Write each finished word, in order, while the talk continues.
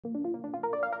Hey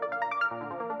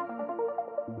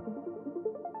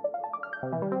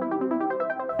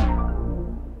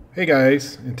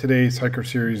guys, in today's Hiker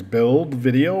Series build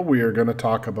video, we are going to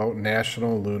talk about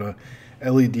National Luna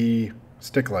LED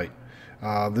stick light.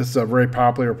 This is a very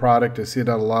popular product. I see it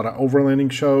at a lot of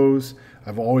overlanding shows.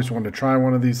 I've always wanted to try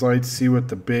one of these lights, see what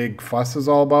the big fuss is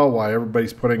all about, why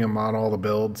everybody's putting them on all the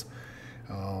builds,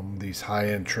 these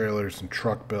high-end trailers and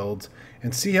truck builds,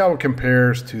 and see how it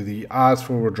compares to the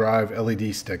Oz4WD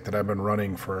LED stick that I've been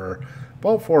running for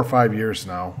about 4 or 5 years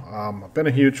now. I've been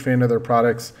a huge fan of their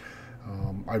products.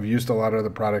 I've used a lot of the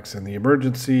products in the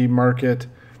emergency market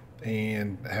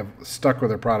and have stuck with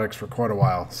their products for quite a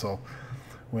while. So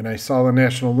when I saw the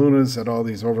National Lunas at all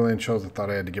these overland shows, I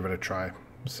thought I had to give it a try.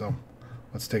 So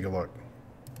let's take a look.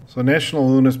 So National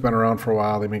Luna's been around for a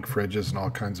while. They make fridges and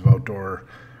all kinds of outdoor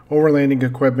overlanding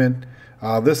equipment.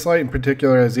 This light in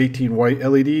particular has 18 white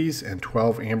LEDs and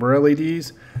 12 amber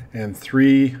LEDs and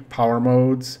 3 power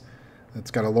modes.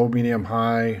 It's got a low, medium,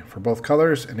 high for both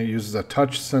colors, and it uses a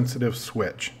touch-sensitive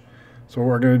switch. So what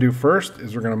we're going to do first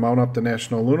is we're going to mount up the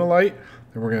National Luna light,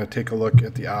 then we're going to take a look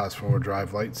at the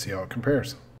Oz4WD light and see how it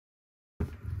compares.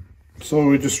 So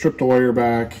we just stripped the wire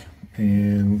back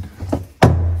and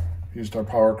used our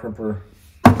power crimper.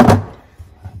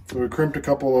 So we crimped a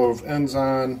couple of ends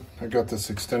on. I got this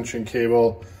extension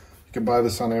cable. You can buy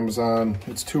this on Amazon.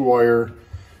 It's 2-wire.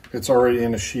 It's already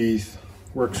in a sheath.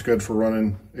 Works good for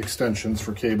running extensions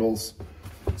for cables.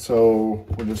 So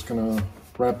we're just gonna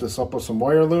wrap this up with some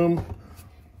wire loom.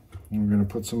 And we're gonna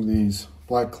put some of these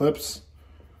black clips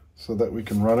so that we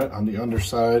can run it on the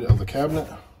underside of the cabinet.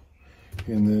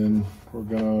 And then we're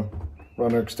gonna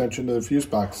run our extension to the fuse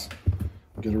box.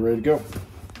 Get it ready to go.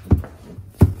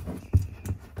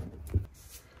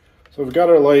 So we've got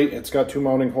our light. It's got 2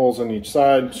 mounting holes on each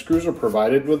side. Screws are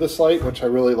provided with this light, which I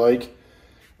really like.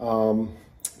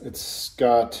 It's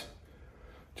got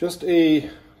just a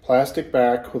plastic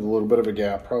back with a little bit of a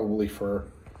gap, probably for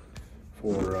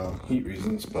heat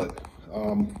reasons. But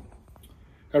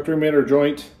after we made our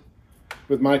joint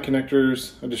with my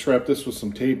connectors, I just wrapped this with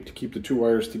some tape to keep the 2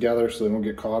 wires together so they don't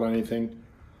get caught on anything.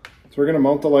 So we're going to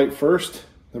mount the light first,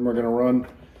 then we're going to run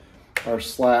our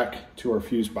slack to our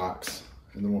fuse box,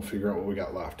 and then we'll figure out what we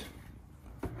got left.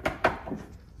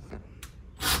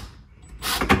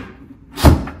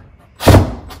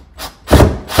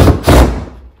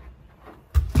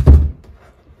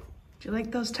 Do you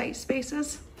like those tight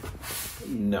spaces?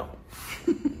 No.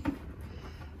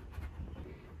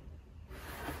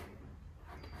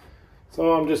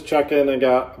 So I'm just checking. I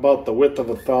got about the width of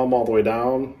a thumb all the way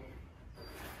down.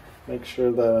 Make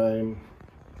sure that I'm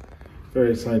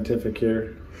very scientific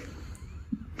here.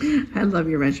 I love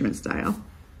your measurement style.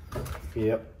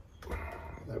 Yep.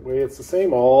 That way it's the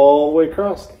same all the way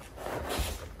across.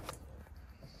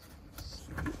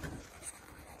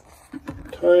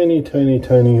 Tiny, tiny,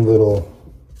 tiny little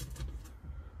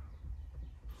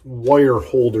wire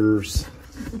holders.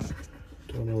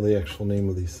 Don't know the actual name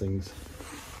of these things.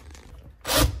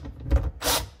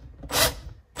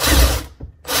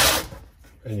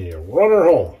 I need a runner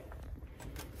hole.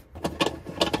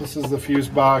 This is the fuse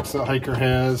box that Hiker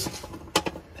has.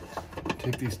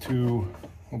 Take these 2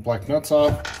 little black nuts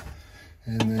off,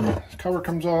 and then the cover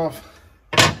comes off.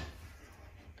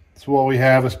 So what we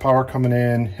have is power coming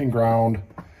in and ground.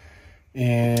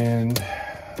 And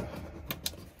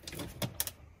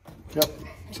yep,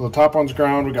 so the top one's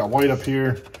ground. We got white up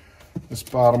here. This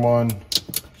bottom one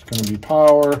is going to be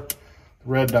power. The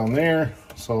red down there.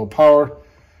 So power,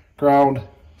 ground.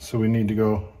 So we need to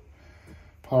go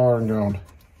power and ground.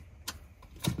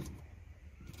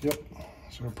 Yep,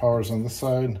 so our power's on this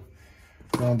side,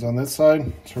 ground's on this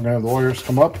side. So we're going to have the wires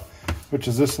come up, which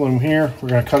is this loom here. We're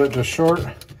going to cut it just short.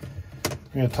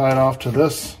 We're going to tie it off to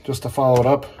this just to follow it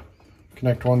up.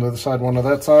 Connect one to the side, one to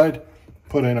that side.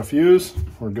 Put in a fuse.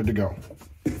 We're good to go.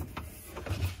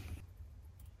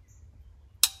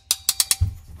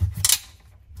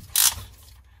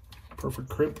 Perfect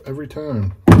crimp every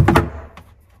time.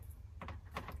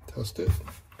 Test it.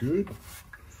 Good.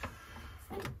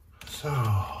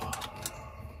 So.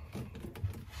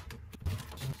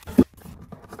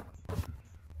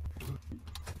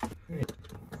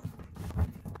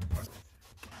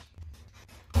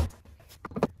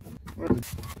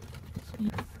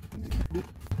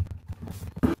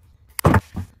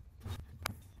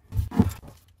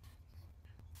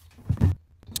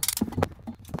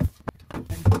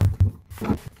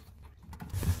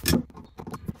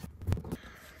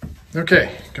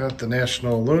 Okay, got the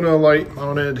National Luna light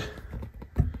mounted.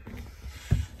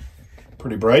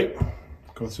 Pretty bright.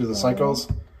 Go through the cycles.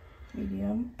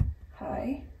 Medium,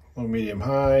 high. Low, medium,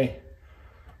 high.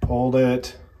 hold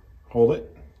it,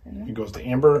 it goes to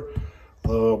amber,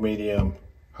 low, medium,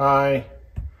 high,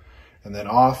 and then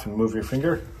off, and move your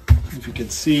finger. If you can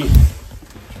see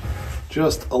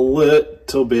just a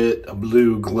little bit of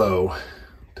blue glow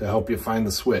to help you find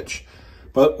the switch.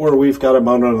 But where we've got it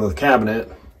mounted under the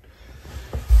cabinet,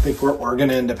 I think what we're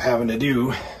gonna end up having to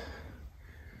do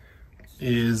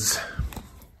is,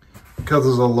 because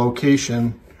of the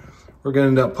location, we're gonna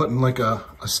end up putting like a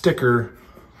sticker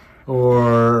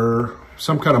or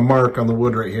some kind of mark on the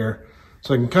wood right here.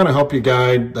 So I can kind of help you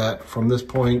guide that from this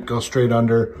point, go straight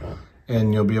under,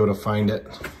 and you'll be able to find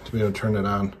it to be able to turn it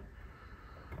on.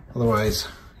 Otherwise,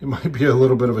 it might be a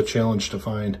little bit of a challenge to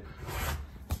find,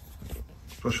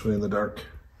 especially in the dark.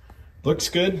 Looks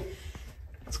good,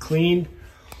 it's clean.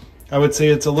 I would say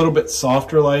it's a little bit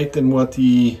softer light than what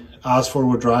the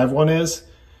Oz4WD one is,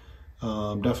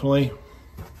 definitely.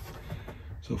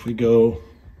 So if we go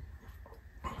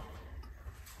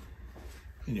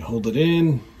and you hold it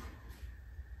in,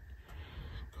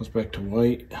 goes back to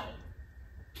white,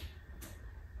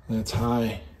 that's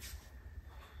high.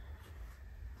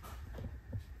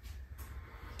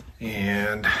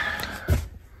 And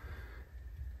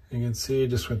you can see it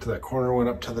just went to that corner, went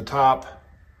up to the top,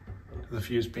 to the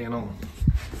fuse panel.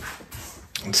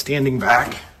 And standing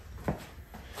back,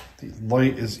 the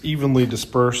light is evenly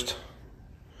dispersed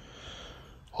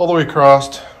all the way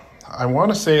across. I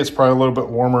want to say it's probably a little bit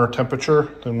warmer temperature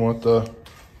than what the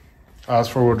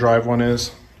Oz4WD one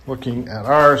is. Looking at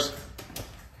ours,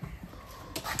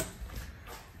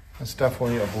 it's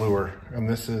definitely a bluer, and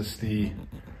this is the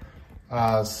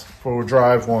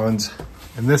Oz4WD ones,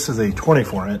 and this is a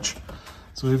 24-inch,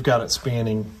 so we've got it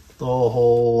spanning the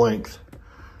whole length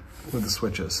with the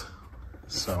switches.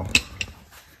 So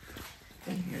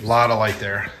a lot of light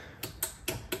there,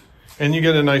 and you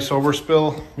get a nice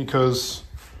overspill because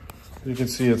you can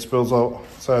see it spills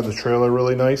outside the trailer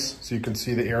really nice, so you can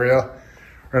see the area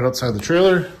right outside the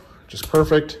trailer, just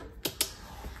perfect.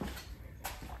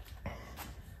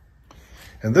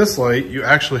 And this light, you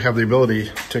actually have the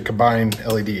ability to combine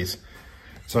LEDs.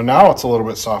 So now it's a little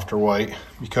bit softer white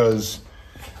because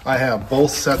I have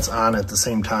both sets on at the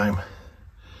same time.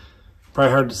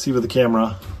 Probably hard to see with the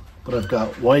camera, but I've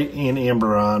got white and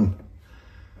amber on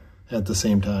at the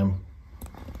same time.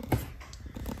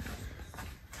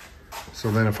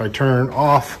 So then if I turn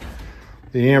off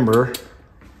the amber,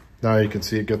 now you can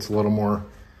see it gets a little more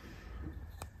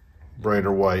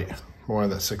brighter white, more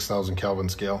of that 6,000 Kelvin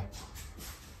scale.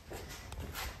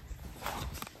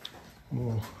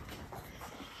 Ooh.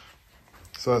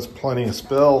 So that's plenty of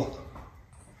spill.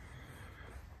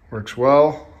 Works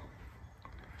well.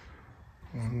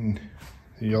 And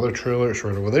the other trailer is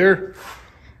right over there.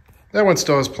 That one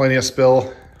still has plenty of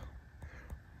spill.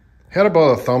 Had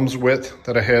about a thumb's width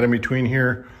that I had in between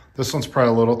here. This one's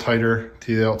probably a little tighter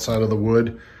to the outside of the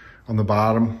wood on the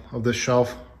bottom of this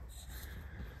shelf.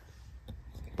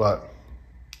 But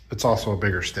it's also a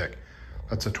bigger stick.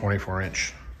 That's a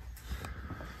 24-inch.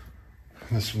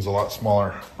 This one's a lot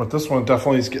smaller, but this one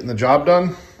definitely is getting the job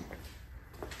done.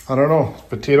 I don't know,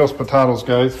 potatoes,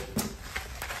 guys.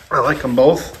 I like them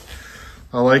both.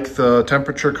 I like the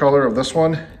temperature color of this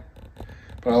one,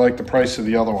 but I like the price of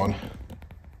the other one.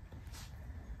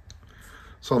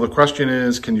 So the question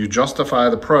is, can you justify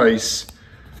the price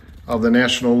of the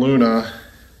National Luna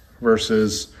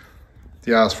versus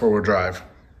the Oz4WD?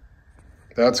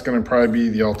 That's gonna probably be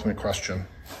the ultimate question.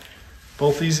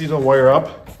 Both easy to wire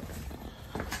up.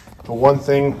 The one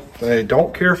thing that I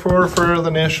don't care for the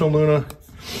National Luna,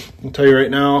 I'll tell you right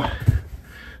now,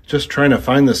 just trying to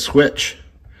find the switch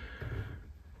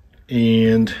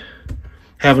and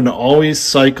having to always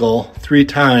cycle 3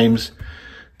 times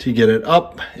to get it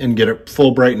up and get it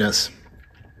full brightness.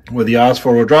 With the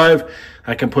Oz4WD,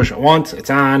 I can push it once,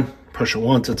 it's on, push it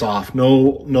once, it's off. No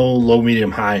low,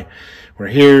 medium, high. Where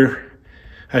here,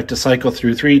 I have to cycle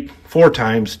through 3-4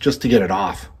 times just to get it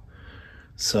off.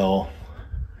 So,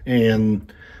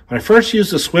 and when I first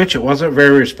used the switch, it wasn't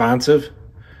very responsive,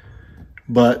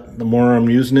 but the more I'm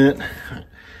using it,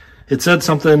 it said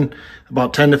something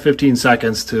about 10 to 15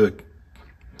 seconds to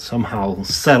somehow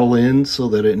settle in so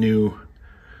that it knew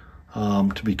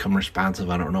to become responsive.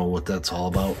 I don't know what that's all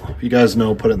about. If you guys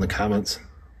know, put it in the comments.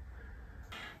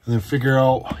 And then figure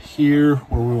out here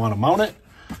where we want to mount it.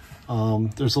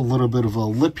 There's a little bit of a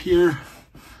lip here,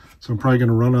 so I'm probably going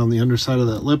to run on the underside of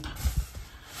that lip.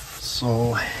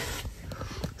 So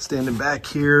standing back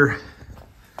here,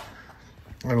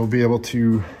 I will be able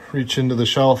to reach into the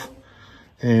shelf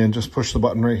and just push the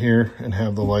button right here and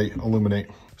have the light illuminate.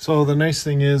 So the nice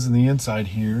thing is, in the inside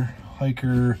here,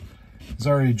 Hiker has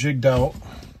already jigged out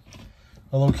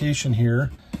a location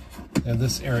here And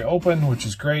this area open, which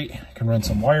is great. I can run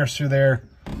some wires through there.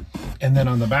 And then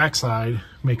on the back side,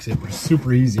 makes it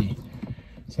super easy.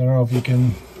 So I don't know if you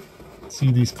can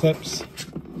see these clips,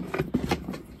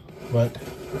 but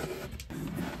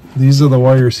these are the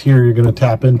wires here you're gonna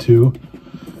tap into.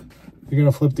 You're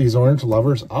gonna flip these orange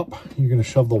levers up. You're gonna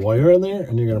shove the wire in there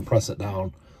and you're gonna press it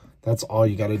down. That's all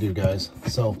you gotta do, guys.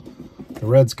 So the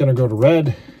red's gonna go to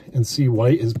red and see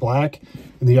white is black.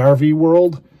 In the RV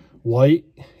world, white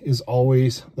is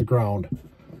always the ground.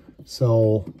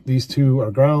 So these two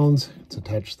are grounds. It's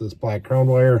attached to this black ground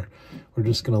wire. We're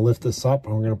just gonna lift this up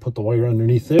and we're gonna put the wire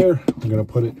underneath there. We're gonna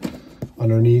put it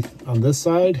underneath on this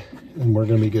side and we're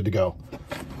gonna be good to go.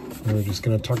 And we're just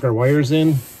gonna tuck our wires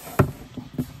in,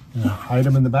 hide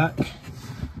them in the back.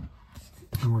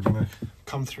 And we're gonna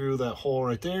come through that hole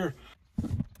right there.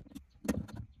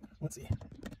 Let's see.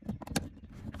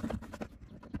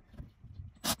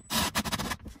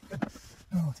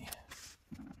 Oh, let's see.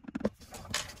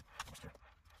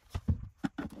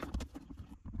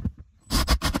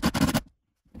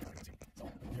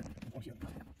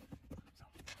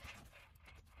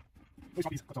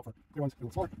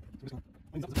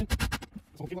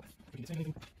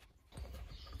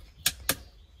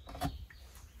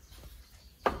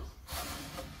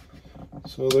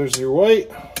 So there's your white,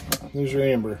 there's your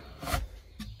amber.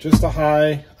 Just a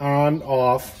high, on,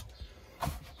 off.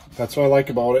 That's what I like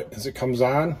about it, is it comes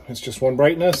on, it's just one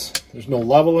brightness. There's no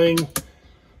leveling,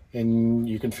 and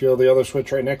you can feel the other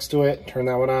switch right next to it. Turn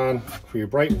that one on for your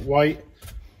bright white.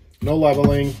 No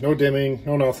leveling, no dimming,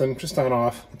 no nothing, just on,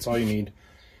 off. That's all you need.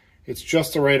 It's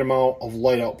just the right amount of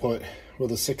light output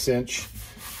with a 6-inch.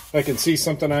 I can see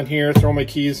something on here, throw my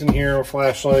keys in here, a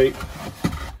flashlight.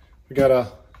 We got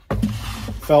a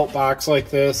felt box like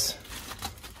this.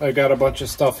 I've got a bunch of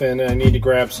stuff in and I need to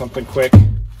grab something quick.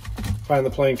 Find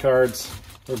the playing cards.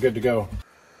 We're good to go.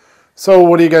 So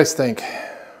what do you guys think?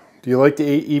 Do you like the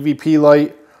 8 EVP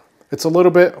light? It's a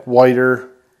little bit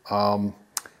whiter.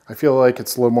 I feel like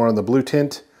it's a little more on the blue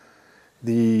tint.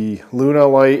 The Luna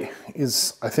light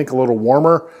is, I think, a little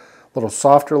warmer, a little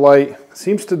softer light.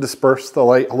 Seems to disperse the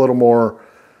light a little more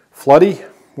floody,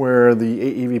 where the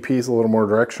 8 EVP is a little more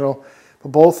directional.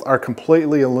 But both are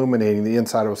completely illuminating the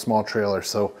inside of a small trailer.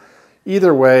 So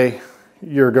either way,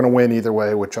 you're gonna win either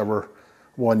way, whichever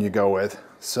one you go with.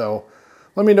 So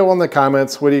let me know in the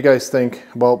comments, what do you guys think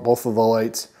about both of the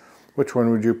lights? Which one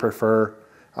would you prefer?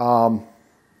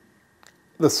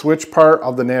 The switch part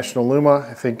of the National Luma,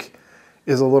 I think,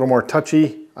 is a little more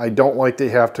touchy. I don't like that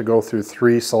you have to go through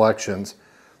 3 selections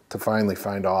to finally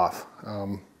find off.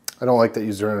 I don't like that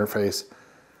user interface.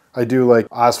 I do like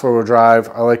Oz4WD drive.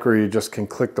 I like where you just can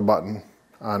click the button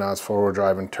on Oz4WD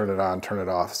drive and turn it on, turn it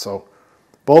off. So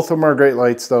both of them are great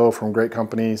lights though, from great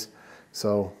companies.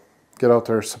 So get out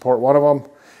there, support one of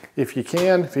them if you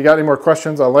can. If you got any more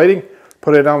questions on lighting,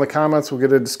 put it down in the comments. We'll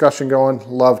get a discussion going.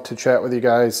 Love to chat with you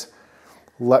guys.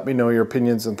 Let me know your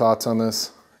opinions and thoughts on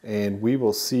this, and we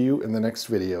will see you in the next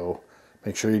video.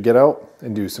 Make sure you get out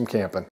and do some camping.